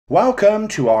Welcome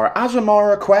to our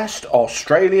Azamara Quest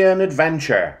Australian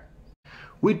adventure.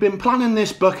 We'd been planning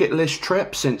this bucket list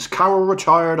trip since Carole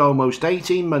retired almost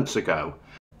 18 months ago,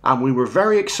 and we were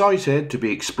very excited to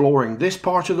be exploring this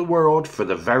part of the world for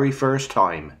the very first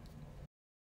time.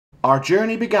 Our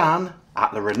journey began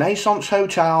at the Renaissance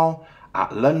Hotel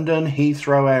at London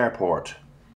Heathrow Airport.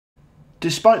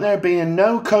 Despite there being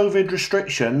no COVID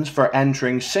restrictions for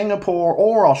entering Singapore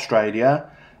or Australia,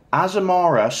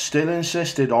 Azamara still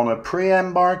insisted on a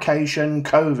pre-embarkation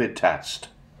COVID test.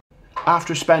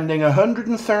 After spending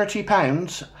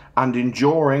 £130 and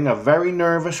enduring a very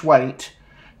nervous wait,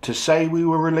 to say we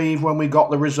were relieved when we got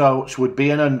the results would be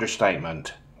an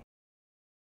understatement.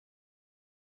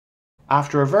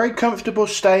 After a very comfortable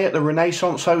stay at the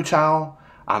Renaissance Hotel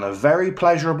and a very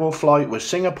pleasurable flight with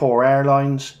Singapore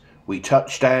Airlines, we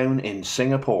touched down in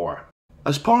Singapore.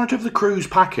 As part of the cruise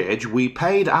package, we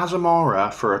paid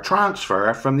Azamara for a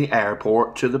transfer from the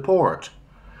airport to the port.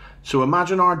 So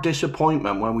imagine our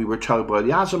disappointment when we were told by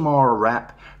the Azamara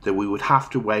rep that we would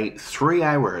have to wait 3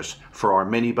 hours for our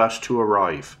minibus to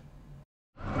arrive.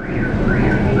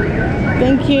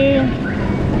 Thank you.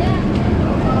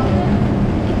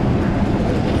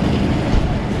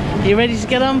 You ready to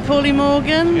get on, Paulie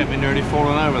Morgan? Get me nearly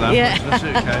falling over that. Yeah. The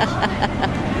suitcase.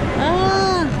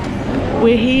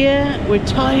 We're here, we're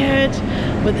tired,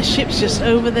 but the ship's just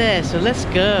over there, so let's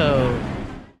go.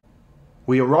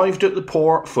 We arrived at the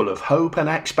port full of hope and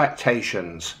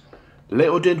expectations.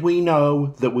 Little did we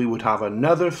know that we would have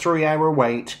another 3-hour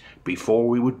wait before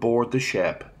we would board the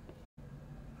ship.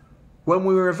 When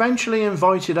we were eventually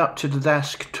invited up to the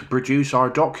desk to produce our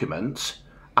documents,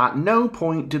 at no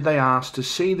point did they ask to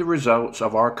see the results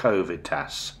of our COVID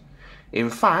tests. In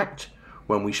fact,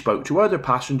 when we spoke to other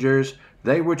passengers,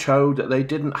 they were told that they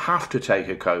didn't have to take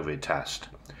a COVID test.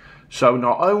 So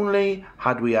not only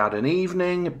had we had an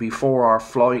evening before our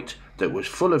flight that was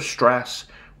full of stress,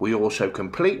 we also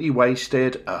completely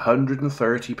wasted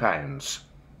 £130.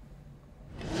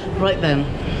 Right then,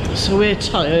 so we're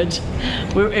tired,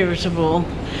 we're irritable.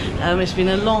 It's been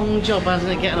a long job,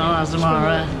 hasn't it, getting on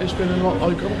Azamara? It's been a lot.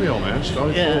 I've got to be honest.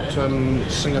 I thought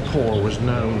Singapore was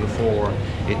known for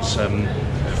its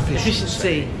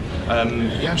efficiency.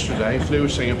 Yesterday, flew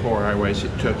with Singapore Airways.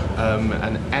 It took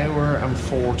an hour and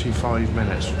 45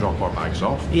 minutes to drop our bags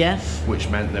off. Yes. Which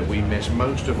meant that we missed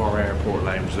most of our airport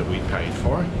lounge that we paid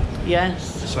for.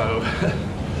 Yes. So,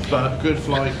 but good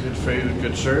flight, good food,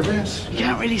 good service. You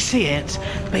can't really see it,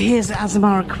 but here's the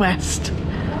Azamara Quest.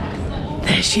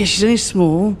 There she is. She's only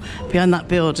small, behind that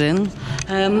building.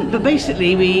 But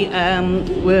basically, we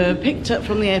were picked up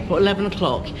from the airport at 11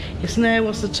 o'clock. It's now,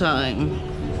 what's the time?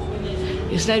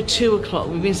 It's now 2 o'clock.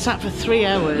 We've been sat for 3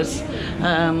 hours,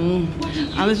 and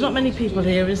there's not many people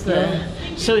here, is there? Yeah.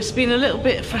 So it's been a little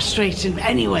bit frustrating. But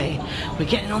anyway, we're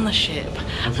getting on the ship,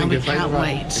 and we can't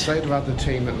wait. If they'd have had the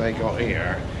team that they got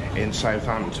here in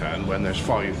Southampton when there's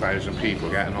 5,000 people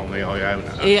getting on the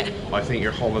Iona, yeah, I think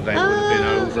your holiday would have been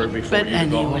over before but you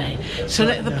anyway, so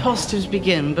let the positives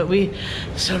begin. But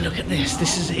so look at this.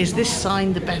 Is this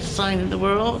sign the best sign in the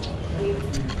world?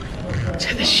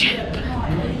 To the ship.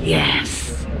 Yes.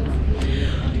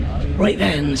 Right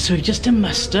then, so we've just done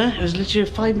muster. It was literally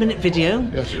a 5-minute video.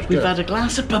 Yes, it was We've good. had a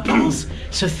glass of bubbles,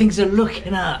 so things are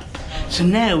looking up. So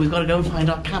now we've got to go and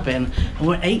find our cabin, and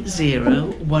we're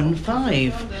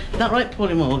 8015. Is that right,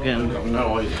 Paulie Morgan? I've got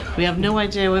no idea. We have no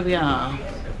idea where we are.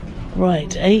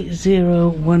 Right,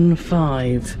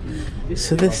 8015.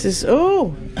 So this is,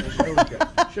 oh!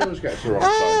 She always gets the wrong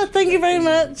side. Thank you very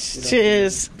much.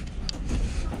 Cheers.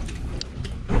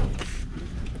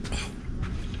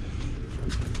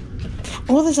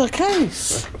 Oh, there's our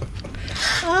case.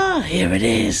 Here it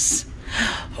is.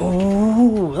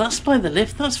 Oh, that's by the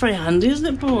lift. That's very handy, isn't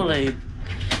it, Paulie?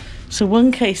 So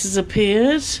one case has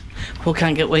appeared. Well,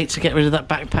 can't wait to get rid of that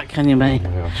backpack, can you, mate?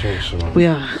 Yeah, I'll tell you something.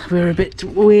 We're a bit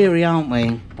weary, aren't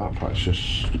we? Backpack's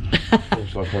just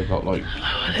feels like I've got like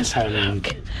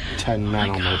 10 men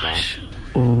on my back.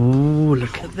 Oh,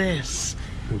 look at this.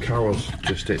 And Carole's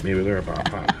just hit me with her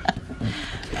backpack.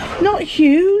 Not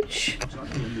huge.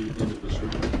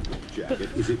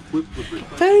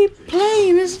 Very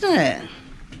plain, isn't it?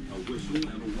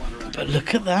 But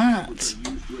look at that.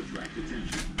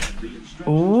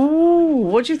 Oh,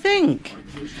 what do you think?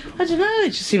 I don't know, it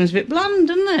just seems a bit bland,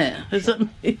 doesn't it? Is that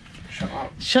me? Shut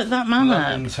up. Shut that man Let up.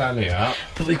 them tell you up.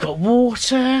 But we've got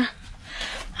water,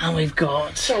 and we've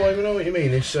got... So I know what you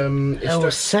mean. It's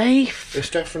safe. It's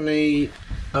definitely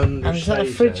understated. And is that a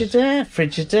Frigidaire?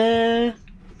 Frigidaire.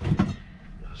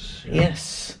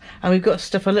 Yes. And we've got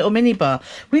stuff, a little mini bar.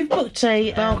 We've booked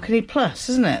a balcony plus,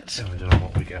 isn't it? I don't know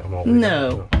what we get and what we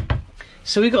No. don't.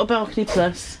 So we've got a balcony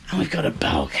plus, and we've got a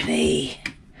balcony.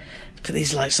 Put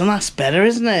these lights on. That's better,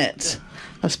 isn't it?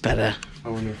 That's better. I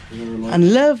wonder if there are lights.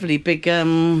 And lovely big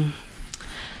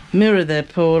mirror there,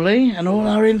 Paulie, and all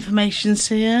our information's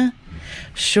here.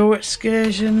 Shore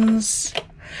excursions.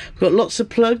 We've got lots of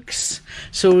plugs.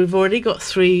 So we've already got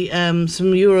 3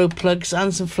 some Euro plugs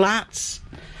and some flats.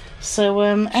 So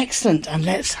excellent. And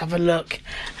let's have a look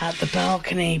at the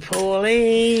balcony,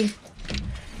 Paulie.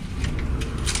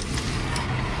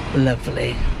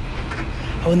 Lovely.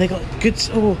 Oh, and they got good.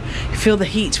 Oh, you feel the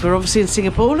heat. We're obviously in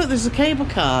Singapore. Look, there's a cable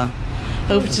car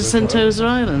over to Sentosa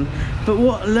Island. But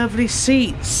what lovely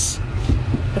seats.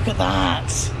 Look at that.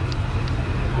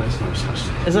 That's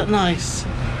nice. Is that nice?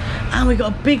 And we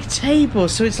got a big table,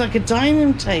 so it's like a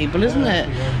dining table, isn't it?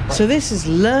 Yeah. So this is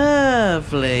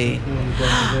lovely.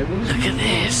 Look at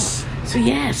this. So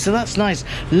yeah, so that's nice.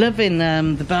 Loving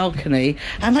the balcony.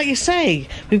 And like you say,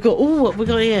 we've got all what we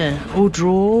got here. All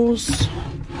drawers.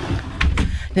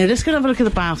 Now let's go and have a look at the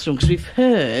bathroom, because we've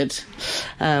heard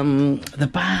the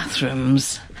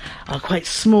bathrooms are quite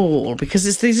small,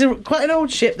 because these are quite an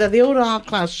old ship. They're the old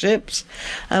R-class ships,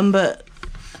 but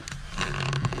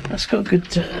that's got a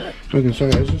good. We can say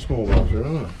it's a small bathroom,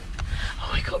 isn't it?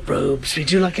 Oh, we got robes. We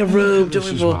do like a robe, don't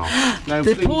we, Paul? Now,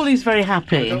 Paulie's very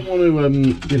happy. I don't want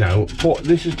to, you know,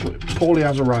 this is Paulie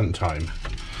has a rant time.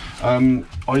 I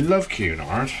love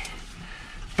Cunard,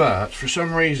 but for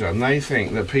some reason they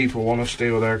think that people want to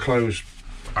steal their clothes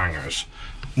hangers.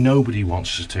 Nobody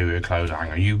wants to steal your clothes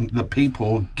hanger. The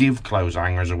people give clothes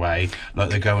hangers away like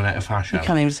they're going out of fashion. You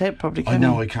can't even say it properly, can I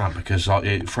know you? I can't, because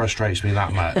it frustrates me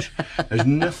that much. There's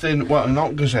nothing, well, I'm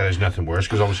not going to say there's nothing worse,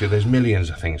 because obviously there's millions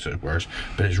of things that's worse,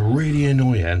 but it's really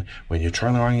annoying when you're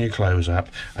trying to hang your clothes up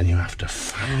and you have to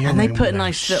fan your And they put a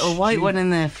nice little white one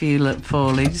in there for you, look,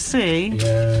 Paulie. Do you see?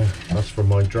 Yeah, that's for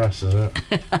my dress, is it?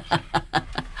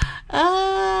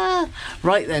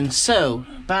 Right then, so,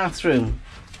 bathroom.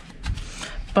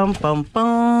 Bum, bum,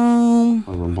 bum.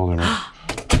 I wouldn't bother. I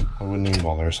wouldn't even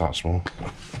bother, it's that small.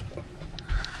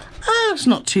 Oh, it's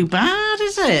not too bad,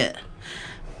 is it?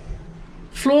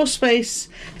 Floor space,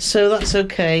 so that's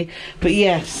okay. But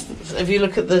yes, if you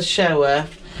look at the shower,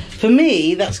 for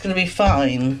me, that's going to be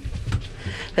fine.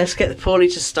 Let's get the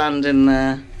Paulie to stand in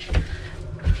there.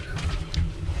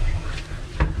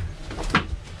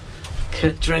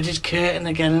 Dreaded curtain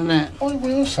again, isn't it? What I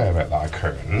will say about that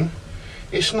curtain,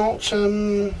 it's not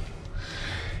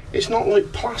like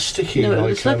plasticky. No,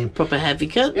 like, it's like a proper heavy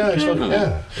curtain. yeah, it's like,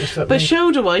 yeah. It's that But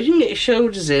shoulder-wise, you can get your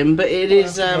shoulders in, but it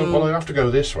is. well, I have to go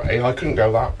this way. I couldn't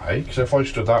go that way, because if I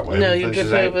stood that way, No, you'd this go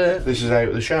is over. This is out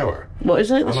of the shower. What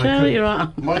is it? The And I shower? couldn't- Your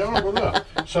arm. My arm, well, look.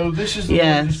 So this is the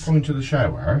Yes. point of the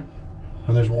shower,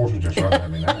 and there's water just running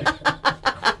at me now.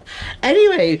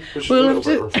 Anyway, Which is we'll a have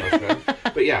little to. bit refreshing.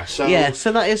 But yeah, so Yeah,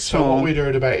 so that is So small. what we'd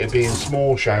heard about it being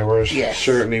small showers Yes.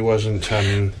 certainly wasn't.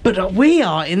 But we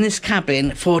are in this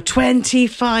cabin for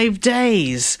 25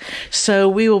 days. So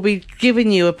we will be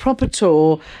giving you a proper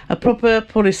tour, a proper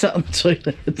Paulie Sutton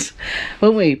toilet.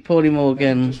 Won't we, Paulie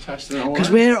Morgan? Just testing it all Because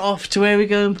out. we're off to where are we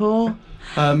going, Paul?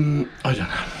 I don't know.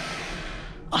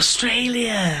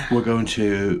 Australia. We're going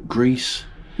to Greece,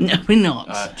 No, we're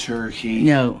not. Turkey.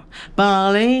 No.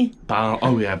 Bali.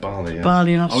 Bali, yeah. Bali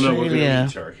in Oh no, we're going to Australia.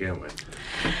 eat Turkey, aren't we?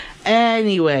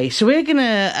 Anyway, so we're going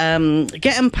to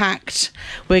get unpacked.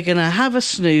 We're going to have a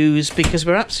snooze because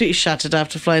we're absolutely shattered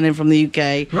after flying in from the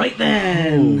UK. Right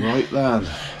then. Oh, right then.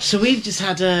 So we just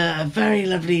had a very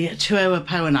lovely 2-hour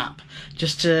power nap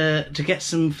just to get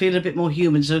feel a bit more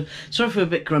human. So sorry if we were a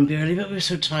bit grumpy early, but we were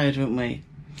so tired, weren't we?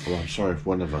 Well, I'm sorry if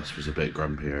one of us was a bit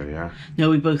grumpier, yeah?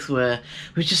 No, we both were.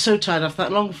 We were just so tired after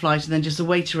that long flight and then just the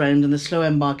wait around and the slow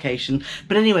embarkation.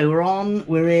 But anyway, we're on,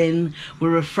 we're in, we're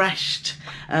refreshed.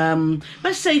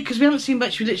 Let's say, because we haven't seen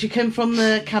much, we literally came from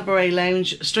the cabaret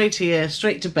lounge, straight here,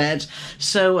 straight to bed.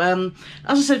 So, as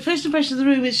I said, first impression of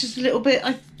the room is just a little bit...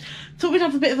 I thought we'd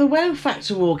have a bit of a wow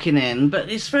factor walking in,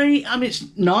 but it's very... I mean, it's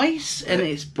nice and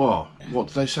it's... Well, what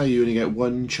do they say? You only get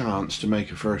one chance to make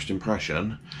a first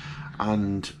impression.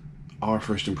 And our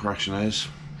first impression is...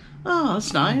 Oh,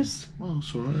 that's nice. Well,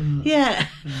 it's all right, isn't it? Yeah.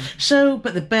 So,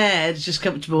 but the bed is just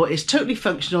comfortable. It's totally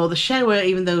functional. The shower,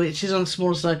 even though it is on the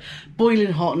smaller side,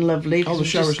 boiling hot and lovely. Oh, the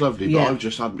shower's lovely, but yeah. I've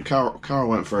just had... Carole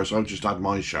went first, I've just had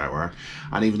my shower.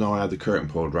 And even though I had the curtain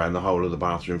pulled round, the whole of the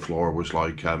bathroom floor was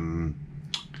like... well,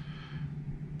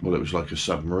 it was like a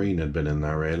submarine had been in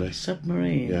there, really.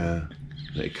 Submarine. Yeah.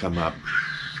 It'd come up...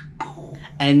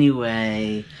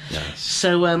 anyway. Yes.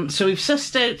 So we've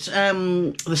sussed out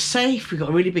the safe. We've got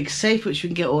a really big safe which we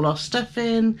can get all our stuff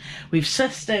in. We've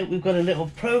sussed out, we've got a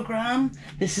little programme.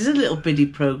 This is a little bitty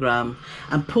programme.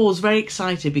 And Paul's very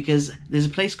excited because there's a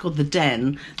place called The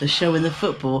Den. They're showing the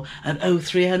football at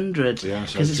 0300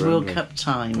 because it's World Cup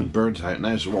time. I'm burnt out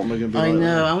now, so what am I going to be I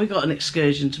know, and we've got an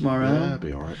excursion tomorrow. Yeah, it'll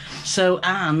be alright. So,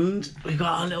 and we've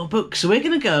got our little book. So we're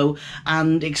going to go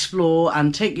and explore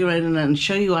and take you around and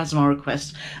show you Azamara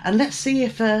Quest. And let's see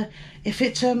if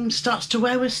it starts to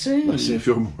wow us soon. Let's see if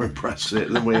you're more impressed with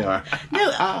it than we are.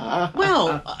 No,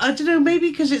 well, I don't know,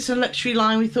 maybe because it's a luxury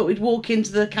line, we thought we'd walk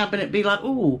into the cabin and be like,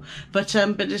 ooh, but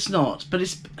it's not. But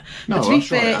it's... No, but to be that's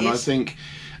fair, right, and I think...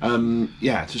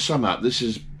 yeah, to sum up, this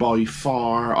is by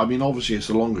far, I mean, obviously it's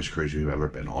the longest cruise we've ever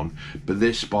been on, but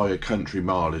this, by a country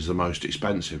mile, is the most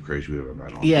expensive cruise we've ever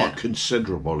been on. Yeah. By a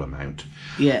considerable amount.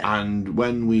 Yeah. And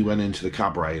when we went into the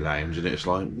cabaret lounge, and it's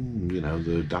like, you know,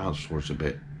 the dance floor's a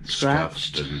bit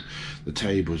scratched, and the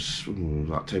tables,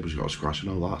 that table's got a scratch,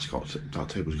 and that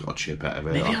table's got a chip out of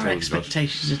it. Maybe our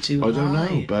expectations are too high. I don't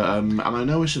know, but, and I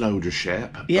know it's an older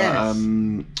ship, yes.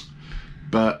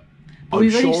 but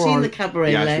we've only seen the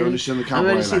cabaret lounge. Yes, we've only seen the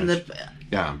cabaret lounge. Seen the...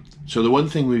 Yeah. So the one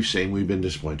thing we've seen, we've been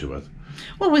disappointed with.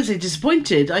 Well, I wouldn't say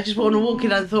disappointed. I just want to walk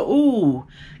in and I thought, ooh,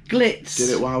 glitz.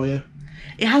 Did it wow you?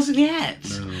 It hasn't yet.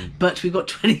 No. But we've got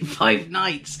 25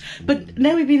 nights. But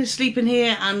now we've been asleep in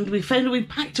here and we found that we've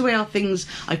packed away our things.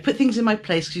 I've put things in my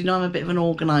place because, you know, I'm a bit of an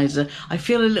organiser. I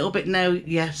feel a little bit now,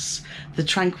 yes, the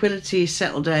tranquility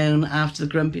settled down after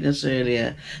the grumpiness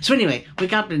earlier. So anyway, we're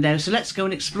gabbling now, so let's go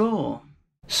and explore.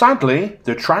 Sadly,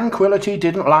 the tranquility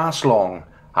didn't last long,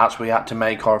 as we had to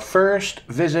make our first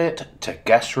visit to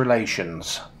guest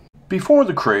relations. Before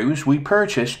the cruise, we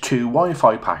purchased 2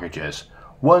 Wi-Fi packages,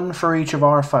 one for each of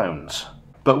our phones.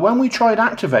 But when we tried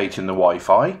activating the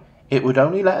Wi-Fi, it would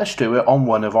only let us do it on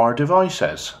one of our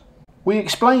devices. We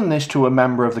explained this to a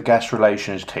member of the guest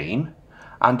relations team,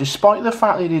 and despite the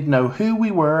fact they didn't know who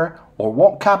we were or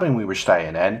what cabin we were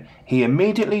staying in, he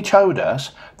immediately told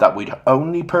us that we'd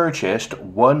only purchased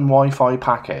 1 Wi-Fi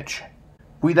package.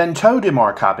 We then told him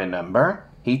our cabin number,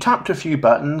 he tapped a few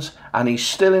buttons, and he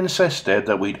still insisted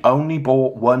that we'd only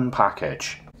bought 1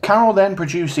 package. Carole then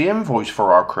produced the invoice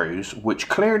for our cruise, which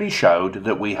clearly showed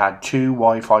that we had 2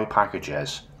 Wi-Fi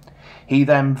packages. He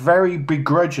then very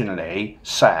begrudgingly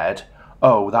said,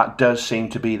 "Oh, that does seem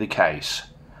to be the case,"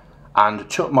 and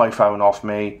took my phone off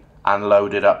me and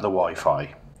loaded up the Wi-Fi.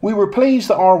 We were pleased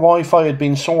that our Wi-Fi had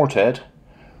been sorted.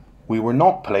 We were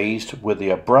not pleased with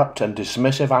the abrupt and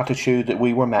dismissive attitude that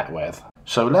we were met with.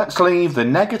 So let's leave the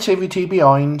negativity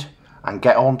behind and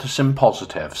get on to some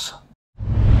positives.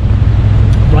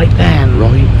 Right then.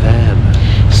 Right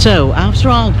then. So, after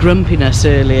our grumpiness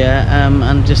earlier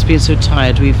and just being so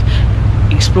tired, we've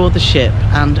explored the ship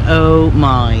and oh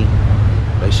my.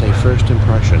 They say first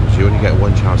impressions, you only get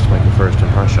one chance to make a first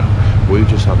impression. We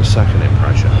just had a second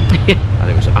impression and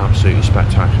it was absolutely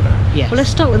spectacular. Yes. Well, let's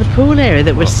start with the pool area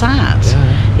that we're sat.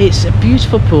 Yeah. It's a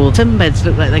beautiful pool. Some beds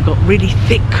look like they've got really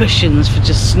thick cushions for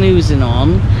just snoozing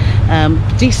on.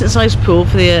 Decent sized pool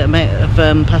for the amount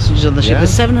of passengers on the ship. Yeah.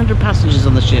 There's 700 passengers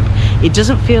on the ship. It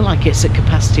doesn't feel like it's at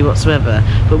capacity whatsoever,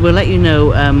 but we'll let you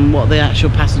know what the actual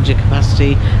passenger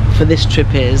capacity for this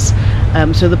trip is.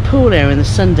 So the pool area and the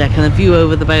sun deck and the view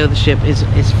over the bow of the ship is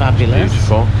fabulous.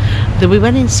 Beautiful. Then we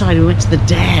went inside and we went to the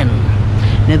den.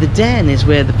 Now the den is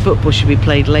where the football should be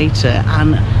played later,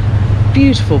 and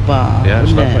beautiful bar. Yeah,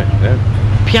 it's lovely.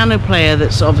 Yeah. Piano player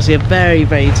that's obviously a very,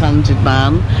 very talented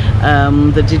man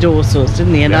that did all sorts,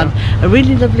 didn't he? And had a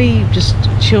really lovely, just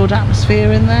chilled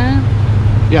atmosphere in there.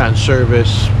 Yeah, and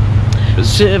service.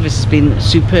 Service has been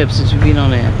superb since we've been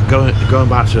on it. Going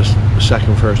back to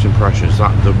second first impressions,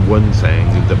 that the one thing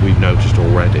that we've noticed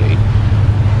already,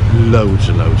 loads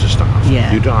and loads of staff.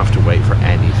 Yeah. You don't have to wait for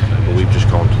anything. But we've just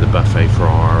gone to the buffet for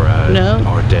our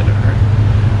dinner,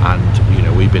 and you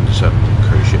know we've been to some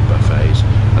cruise ship buffets,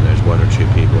 and there's 1 or 2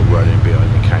 people running behind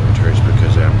the counters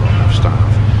because they haven't got enough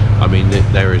staff. I mean,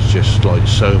 there is just like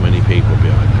so many people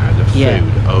behind there. The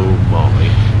food, oh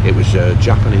my! It was a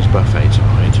Japanese buffet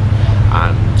tonight,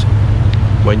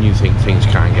 and when you think things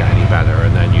can't get any better,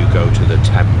 and then you go to the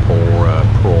tempura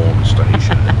prawn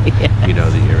station, yes. You know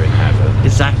that you're in heaven.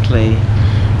 Exactly.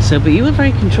 So, but you were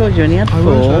very controlled. You only had 4. I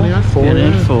only had 4. You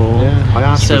only had 4. Yeah.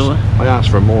 I asked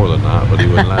for more than that, but he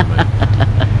wouldn't let me.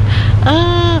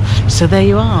 So there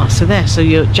you are. So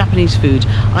your Japanese food.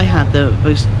 I had the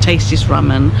most tastiest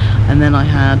ramen, and then I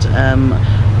had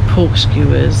pork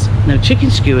skewers,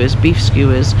 chicken skewers, beef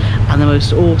skewers, and the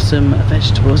most awesome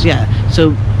vegetables. Yeah.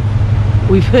 So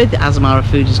We've heard that Azamara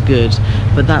food is good,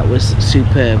 but that was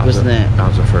superb, wasn't it?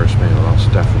 As a first meal, that's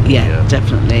definitely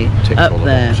definitely up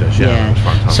there. The yeah. That was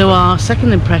fantastic. So our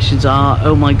second impressions are,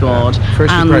 oh my god.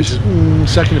 First impression,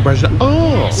 second impression,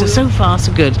 oh. So far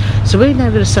so good. So we're now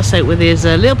going to suss out whether there's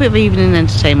a little bit of evening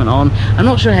entertainment on. I'm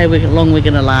not sure how long we're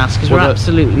going to last because we're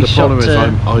absolutely shocked. The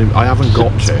problem is I haven't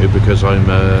got to because I'm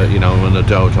I'm an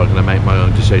adult. I'm going to make my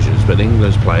own decisions. But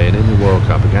England's playing in the World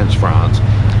Cup against France,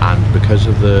 and because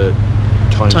of the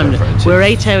time difference, we're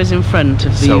 8 hours in front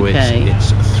of the UK.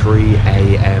 So it's 3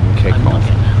 a.m.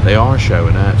 kickoff. They are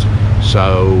showing it.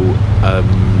 So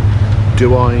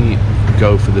do I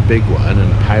go for the big one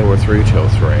and power through till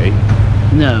 3?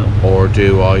 No. Or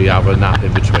do I have a nap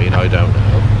in between? I don't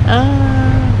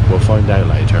know. We'll find out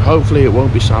later. Hopefully it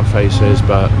won't be sad faces,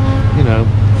 but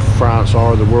France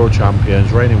are the world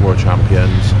champions, reigning world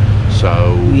champions.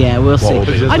 So yeah, we'll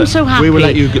see. I'm so happy. We'll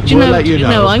let you know.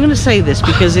 No, I'm going to say this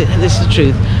because this is the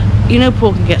truth.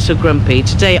 Paul can get so grumpy.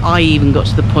 Today I even got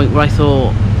to the point where I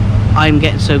thought, I'm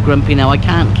getting so grumpy now, I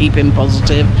can't keep him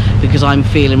positive because I'm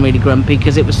feeling really grumpy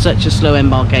because it was such a slow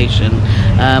embarkation.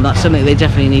 That's something they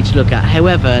definitely need to look at.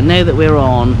 However, now that we're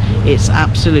on, it's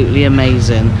absolutely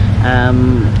amazing.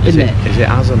 Isn't it? Is it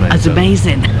as amazing? As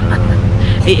amazing.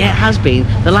 It has been.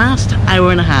 The last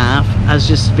hour and a half has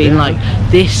just been like,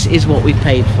 this is what we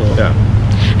paid for.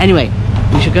 Yeah. Anyway,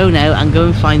 we should go now and go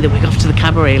and find that we're off to the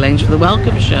cabaret lounge for the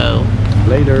welcome show.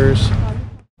 Laters.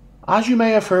 As you may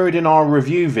have heard in our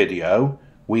review video,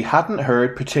 we hadn't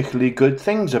heard particularly good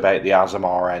things about the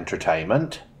Azamara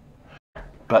entertainment.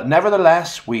 But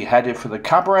nevertheless, we headed for the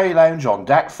cabaret lounge on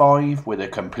deck 5 with a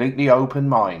completely open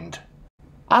mind.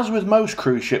 As with most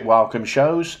cruise ship welcome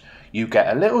shows, you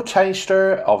get a little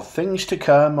taster of things to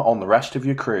come on the rest of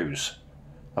your cruise.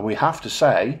 And we have to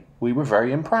say, we were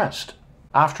very impressed.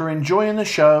 After enjoying the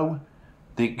show,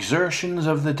 the exertions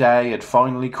of the day had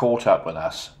finally caught up with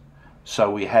us. So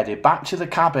we headed back to the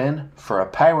cabin for a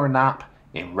power nap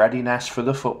in readiness for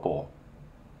the football.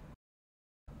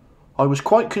 I was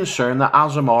quite concerned that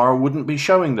Azamara wouldn't be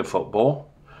showing the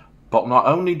football, but not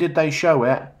only did they show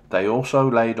it, they also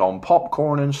laid on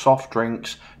popcorn and soft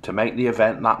drinks to make the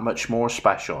event that much more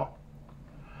special.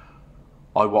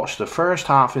 I watched the first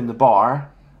half in the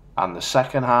bar and the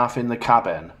second half in the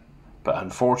cabin, but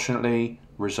unfortunately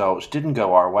results didn't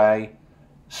go our way,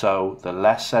 so the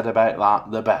less said about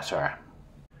that the better.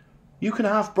 You can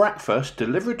have breakfast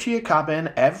delivered to your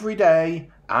cabin every day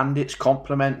and it's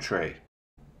complimentary.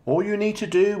 All you need to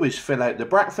do is fill out the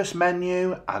breakfast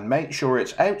menu and make sure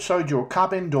it's outside your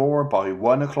cabin door by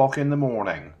 1 o'clock in the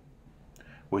morning,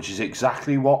 which is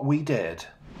exactly what we did.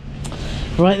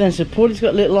 Right then, so Paulie's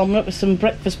got a little omelette with some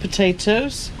breakfast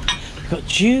potatoes. We've got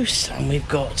juice and we've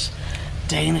got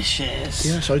Danishes.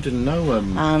 Yes, I didn't know.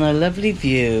 And a lovely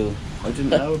view. I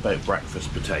didn't know about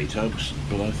breakfast potatoes,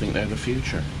 but I think they're the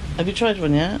future. Have you tried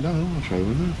one yet? No, I'll try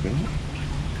one now.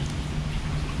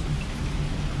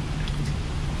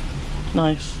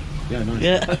 Nice. Yeah, nice.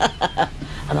 Yeah.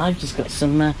 And I've just got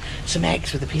some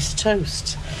eggs with a piece of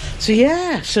toast. So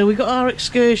yeah, so we got our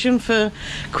excursion for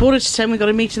 9:45. We've got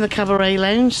a meet in the cabaret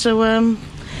lounge. So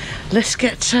let's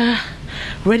get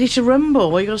ready to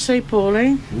rumble. What are you going to say,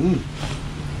 Paulie?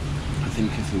 I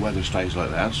think if the weather stays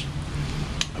like that,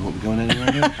 I won't be going anywhere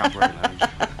near the cabaret lounge.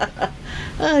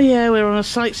 Oh yeah, we're on a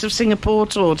Sights of Singapore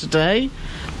tour today.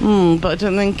 But I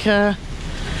don't think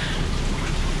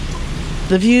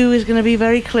the view is going to be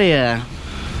very clear.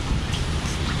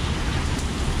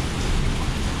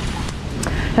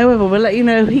 However, we'll let you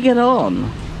know if we get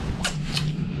on.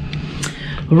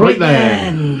 Right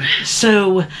then.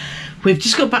 So we've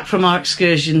just got back from our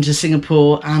excursion to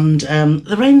Singapore and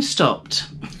the rain stopped.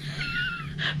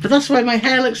 But that's why my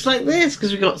hair looks like this,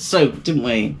 because we got soaked, didn't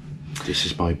we? This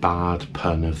is my bad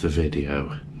pun of the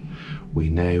video. We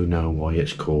now know why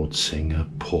it's called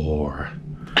Singapore.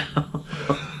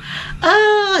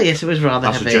 Ah, yes, it was rather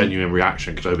That's heavy. a genuine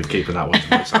reaction, because I've been keeping that one to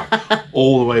myself.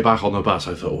 All the way back on the bus,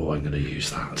 I thought, oh, I'm going to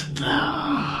use that.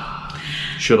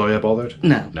 Should I have bothered?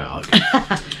 No. No, okay.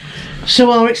 So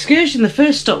our excursion, the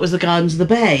first stop was the Gardens of the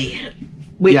Bay,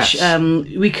 which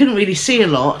we couldn't really see a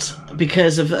lot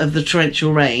because of the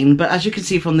torrential rain, but as you can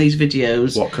see from these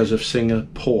videos... What, because of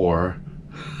Singapore?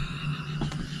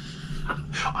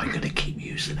 I'm going to keep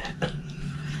using it.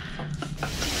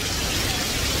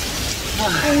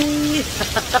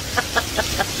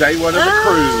 Day one of the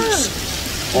cruise.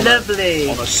 Lovely.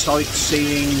 On a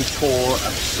sightseeing tour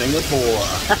of Singapore.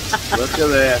 Look at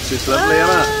this, it's lovely, isn't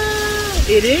it?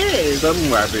 It is.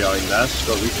 Somewhere behind us,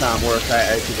 but we can't work out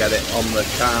how to get it on the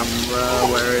camera.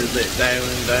 Where is it? Down,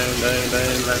 down, down,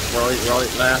 down, left,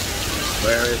 right, left.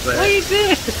 Where is it? What are you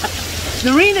doing?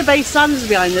 Marina Bay Sands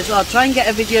behind us. I'll try and get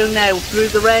a video now through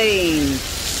the rain.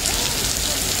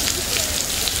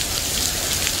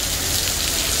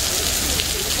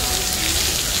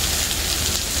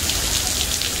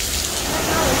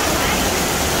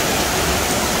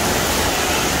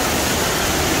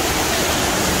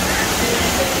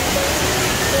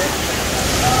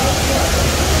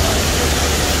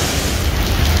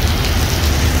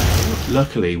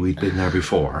 Luckily, we'd been there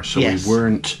before, so Yes.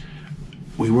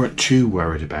 we weren't too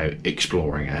worried about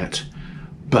exploring it.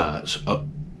 But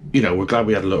you know, we're glad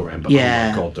we had a little rain. But Yeah.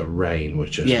 oh my god, the rain was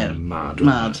just mad.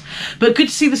 Mad. But good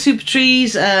to see the super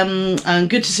trees, and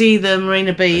good to see the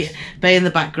Marina Bay in the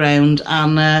background.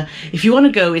 And if you want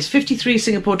to go, it's 53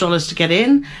 Singapore dollars to get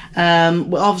in.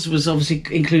 Was obviously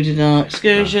included in our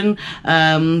excursion,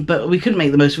 but we couldn't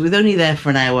make the most of it. We were only there for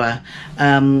an hour,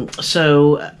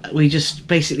 so we just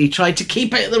basically tried to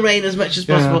keep out the rain as much as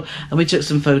possible, and we took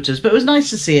some photos. But it was nice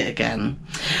to see it again.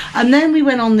 And then we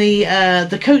went on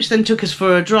the coach. Then took us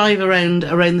for a drive around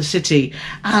the city,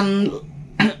 and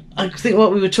I think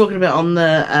what we were talking about on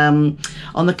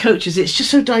the coaches, it's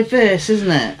just so diverse, isn't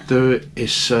it?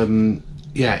 It's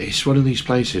it's one of these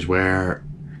places where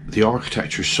the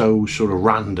architecture is so sort of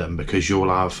random, because you'll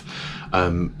have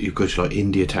you go to like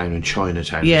India Town and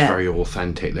Chinatown. Yeah. It's very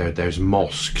authentic. There's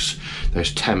mosques,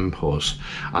 there's temples,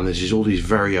 and there's all these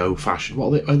very old-fashioned.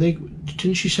 What are they?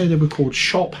 Didn't you say they were called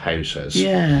shop houses?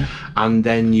 Yeah. And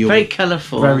then you're Very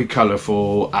colourful. very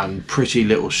colourful, and pretty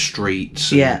little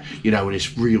streets. And, Yeah. you know, and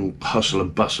it's real hustle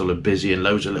and bustle and busy, and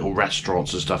loads of little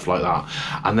restaurants and stuff like that.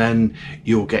 And then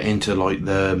you'll get into like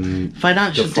the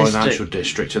financial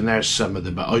district, and there's some of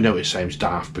them. But I know it sounds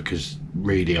daft, because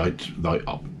really,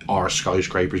 our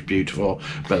skyscraper's beautiful,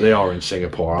 but they are in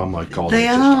Singapore. Oh my god, They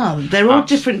are. They're all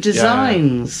different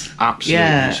designs.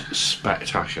 Yeah, absolutely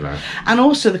spectacular. And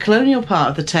also the colonial part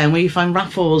of the town, where you find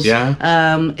raffles. Yeah.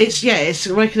 It's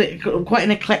like quite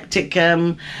an eclectic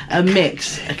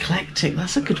mix. Eclectic.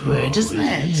 That's a good word, isn't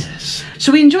it? Yes.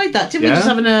 So we enjoyed that, didn't we? Yeah. Just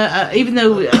having even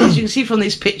though, as you can see from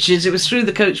these pictures, it was through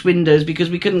the coach windows, because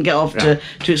we couldn't get off to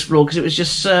explore, because it was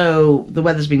just the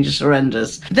weather's been just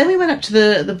horrendous. Then we went up to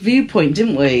the viewpoint,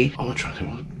 didn't we? Oh, I'm trying to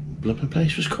think what blooming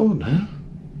place was called now.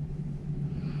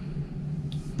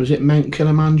 Was it Mount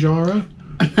Kilimanjaro?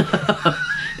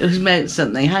 It was Mount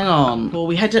something. Hang on. Well,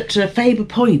 we headed up to Faber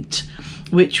Point,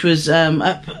 which was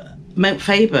up Mount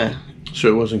Faber. So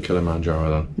it wasn't Kilimanjaro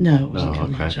then? No, it wasn't Oh,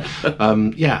 Kilimanjaro.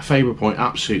 okay. Faber Point,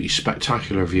 absolutely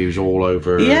spectacular views all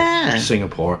over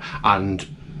Singapore. And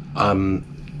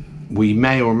we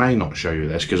may or may not show you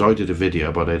this, because I did a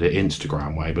video, but I did it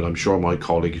Instagram way, but I'm sure my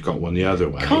colleague got one the other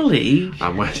way. Colleague?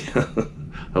 And when,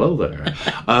 hello there.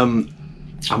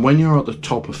 And when you're at the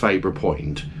top of Faber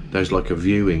Point, there's like a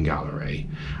viewing gallery,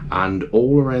 and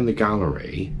all around the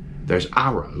gallery there's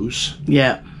arrows.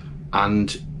 Yeah.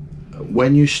 And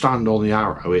when you stand on the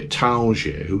arrow, it tells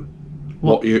you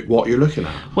what you're looking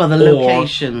at. Well, the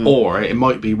location. Or it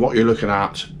might be what you're looking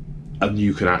at, and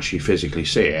you can actually physically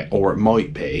see it, or it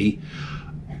might be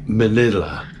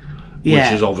Manila, which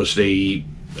is obviously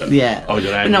I don't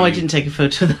know. No, I didn't take a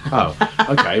photo of that. Oh,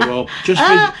 okay. Well,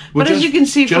 as you can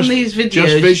see from these videos,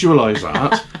 just visualise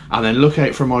that, and then look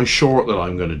out for my short that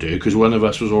I'm going to do, because one of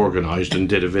us was organised and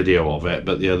did a video of it,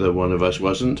 but the other one of us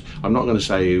wasn't. I'm not going to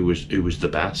say who was the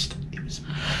best.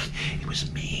 It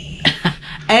was me.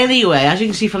 Anyway, as you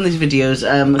can see from these videos,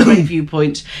 a great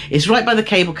viewpoint. It's right by the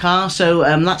cable car, so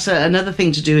that's another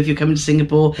thing to do if you're coming to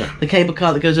Singapore. Yeah. The cable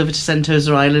car that goes over to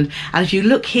Sentosa Island. And if you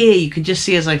look here, you can just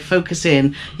see, as I focus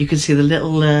in, you can see the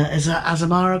little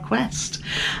Azamara Quest.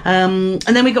 And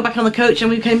then we got back on the coach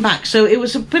and we came back. So it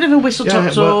was a bit of a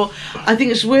whistle-top tour. I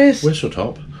think it's worth...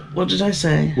 Whistle-top? What did I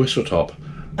say? Whistle-top.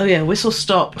 Oh yeah,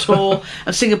 whistle-stop tour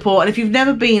of Singapore. And if you've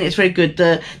never been, it's very good.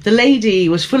 The lady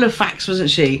was full of facts, wasn't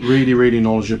she? Really, really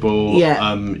knowledgeable.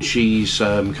 Yeah. She's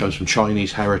comes from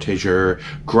Chinese heritage. Her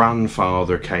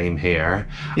grandfather came here,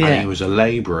 and he was a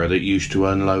labourer that used to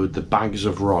unload the bags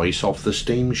of rice off the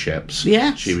steamships.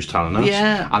 Yes. She was telling us.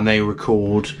 Yeah. And they were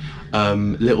called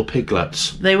little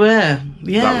piglets. They were.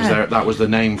 Yeah. That was the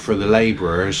name for the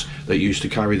labourers that used to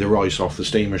carry the rice off the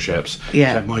steamer ships.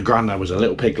 Yeah. So my granddad was a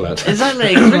little piglet.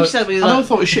 Exactly. And I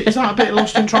thought, is that a bit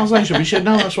lost in translation? But she said,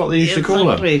 no, that's what they used to call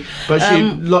them. But she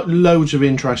loads of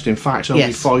interesting facts. Only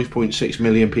 5.6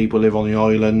 million people live on the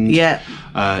island. Yeah.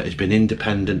 It's been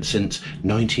independent since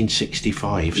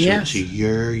 1965, so it's a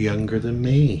year younger than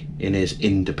me in his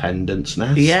independence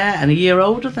nest. Yeah, and a year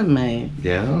older than me.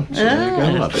 Yeah, so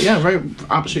there you go. But yeah,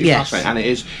 absolutely fascinating. And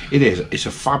it is it's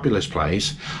a fabulous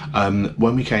place.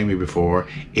 When we came here before,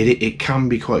 it can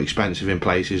be quite expensive in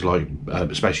places like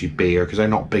especially beer, because they're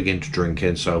not big into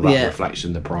drinking, so that reflects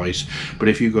in the price. But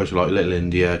if you go to like Little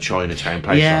India, Chinatown,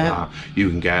 places like that, you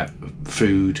can get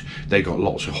food. They got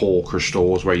lots of hawker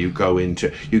stores where you can go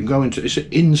into it's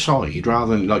inside,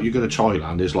 rather than like you go to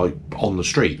Thailand is like on the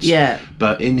streets.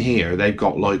 But in here they've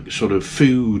got like sort of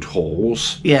food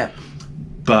halls.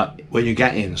 But when you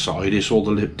get inside, it's all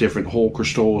the different hawker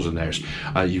stores, and there's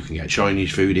you can get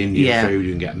Chinese food, Indian food,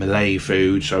 you can get Malay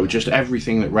food, so just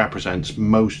everything that represents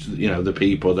most, you know, the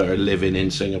people that are living in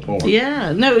Singapore.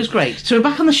 No, it was great. So we're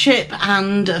back on the ship,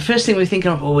 and first thing we were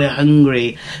thinking of, we're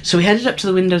hungry, so we headed up to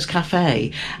the Windows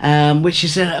Cafe, which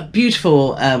is a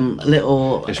beautiful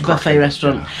little buffet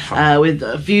restaurant with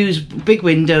views, big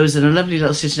windows, and a lovely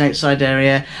little sitting outside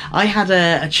area. I had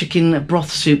a chicken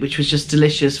broth soup, which was just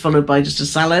delicious, followed by just a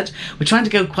salad. We're trying to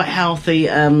go quite healthy,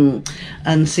 and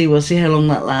we'll see how long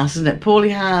that lasts, isn't it? Paulie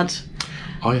had...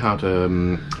 I had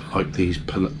like these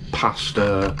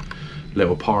pasta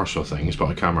little parcel things, but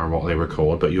I can't remember what they were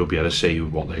called, but you'll be able to see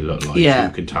what they look like, so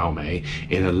you can tell me,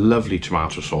 in a lovely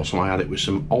tomato sauce, and I had it with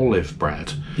some olive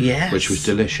bread, which was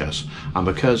delicious. And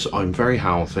because I'm very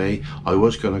healthy, I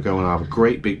was going to go and have a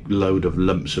great big load of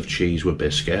lumps of cheese with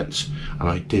biscuits, and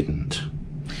I didn't.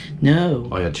 No.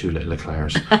 I had 2 little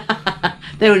eclairs.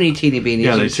 They were only teeny beanie.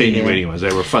 Yeah, they're teeny weeny ones.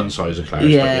 They were fun size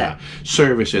eclairs. But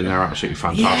service in there absolutely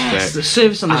fantastic. Yes, the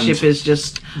service on the ship is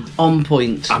just on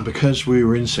point. And because we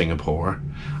were in Singapore,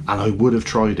 and I would have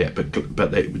tried it,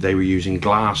 but they were using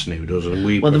glass noodles, and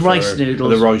we the rice noodles.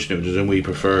 The rice noodles, and we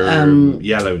prefer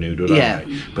yellow noodles.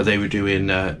 But they were doing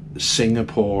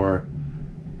Singapore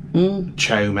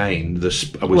chow mein,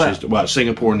 which is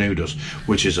Singapore noodles,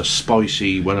 which is a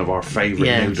spicy, one of our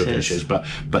favourite noodle dishes. But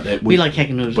we like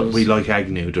egg noodles. But we like egg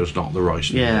noodles, not the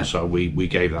rice noodles. So we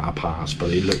gave that a pass. But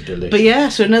it looked delicious. But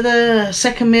so another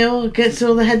second meal gets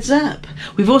all the heads up.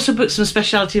 We've also booked some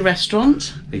specialty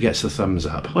restaurant. It gets the thumbs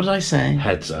up. What did I say?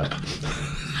 Heads up.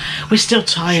 We're still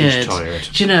tired. She's tired.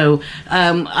 Do you know,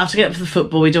 I have to get up for the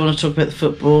football. We don't want to talk about the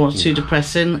football. It's too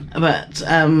depressing. But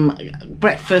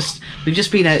breakfast, we've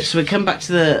just been out, so we come back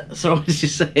to the... Sorry, what did you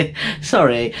say?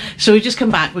 Sorry. So we've just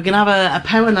come back. We're going to have a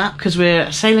power nap because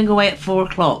we're sailing away at 4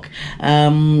 o'clock.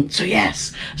 So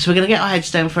yes. So we're going to get our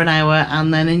heads down for an hour,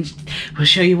 and then we'll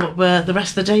show you what the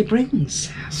rest of the day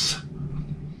brings. Yes.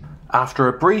 After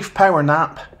a brief power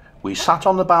nap, we sat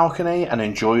on the balcony and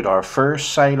enjoyed our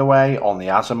first sail away on the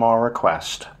Azamara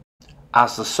Quest.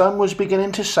 As the sun was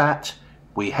beginning to set,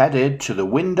 we headed to the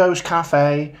Windows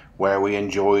Cafe, where we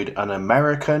enjoyed an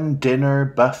American dinner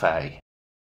buffet.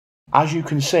 As you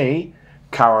can see,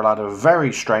 Carole had a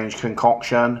very strange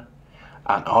concoction,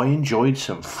 and I enjoyed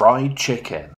some fried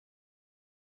chicken.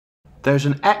 There's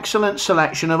an excellent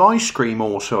selection of ice cream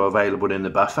also available in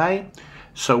the buffet,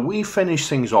 so we finished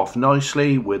things off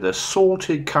nicely with a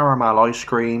salted caramel ice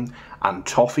cream and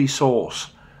toffee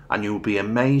sauce, and you'll be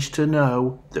amazed to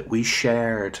know that we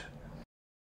shared.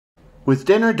 With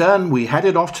dinner done, we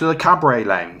headed off to the cabaret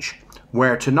lounge,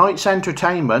 where tonight's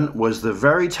entertainment was the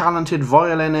very talented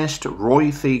violinist Roy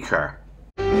Thieker.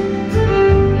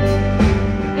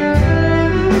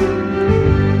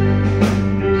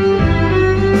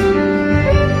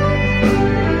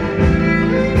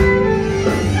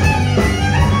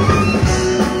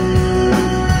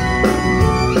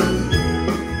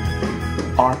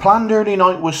 Our planned early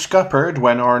night was scuppered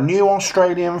when our new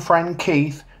Australian friend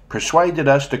Keith persuaded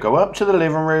us to go up to the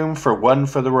living room for one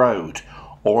for the road,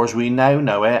 or as we now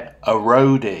know it, a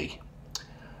roadie.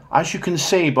 As you can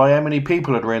see by how many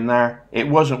people are in there, it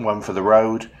wasn't one for the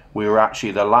road. We were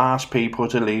actually the last people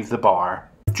to leave the bar.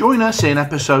 Join us in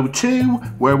episode 2,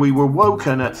 where we were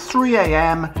woken at 3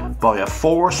 AM by a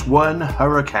Force 1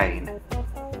 hurricane.